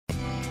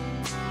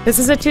This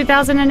is a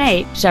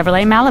 2008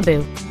 Chevrolet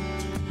Malibu.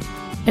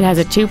 It has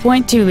a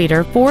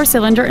 2.2-liter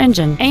four-cylinder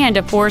engine and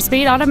a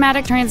 4-speed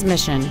automatic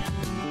transmission.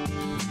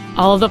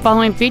 All of the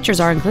following features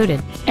are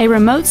included: a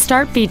remote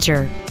start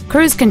feature,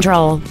 cruise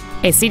control,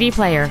 a CD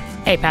player,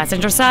 a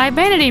passenger side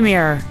vanity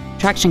mirror,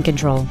 traction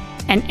control,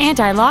 an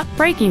anti-lock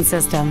braking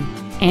system,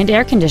 and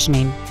air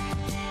conditioning.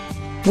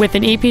 With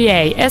an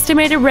EPA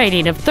estimated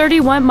rating of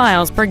 31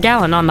 miles per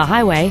gallon on the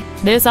highway,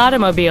 this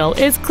automobile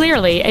is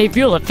clearly a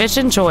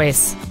fuel-efficient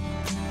choice.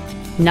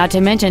 Not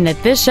to mention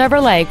that this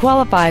Chevrolet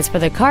qualifies for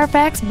the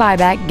Carfax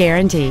buyback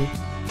guarantee.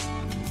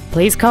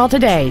 Please call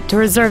today to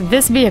reserve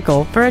this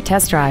vehicle for a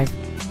test drive.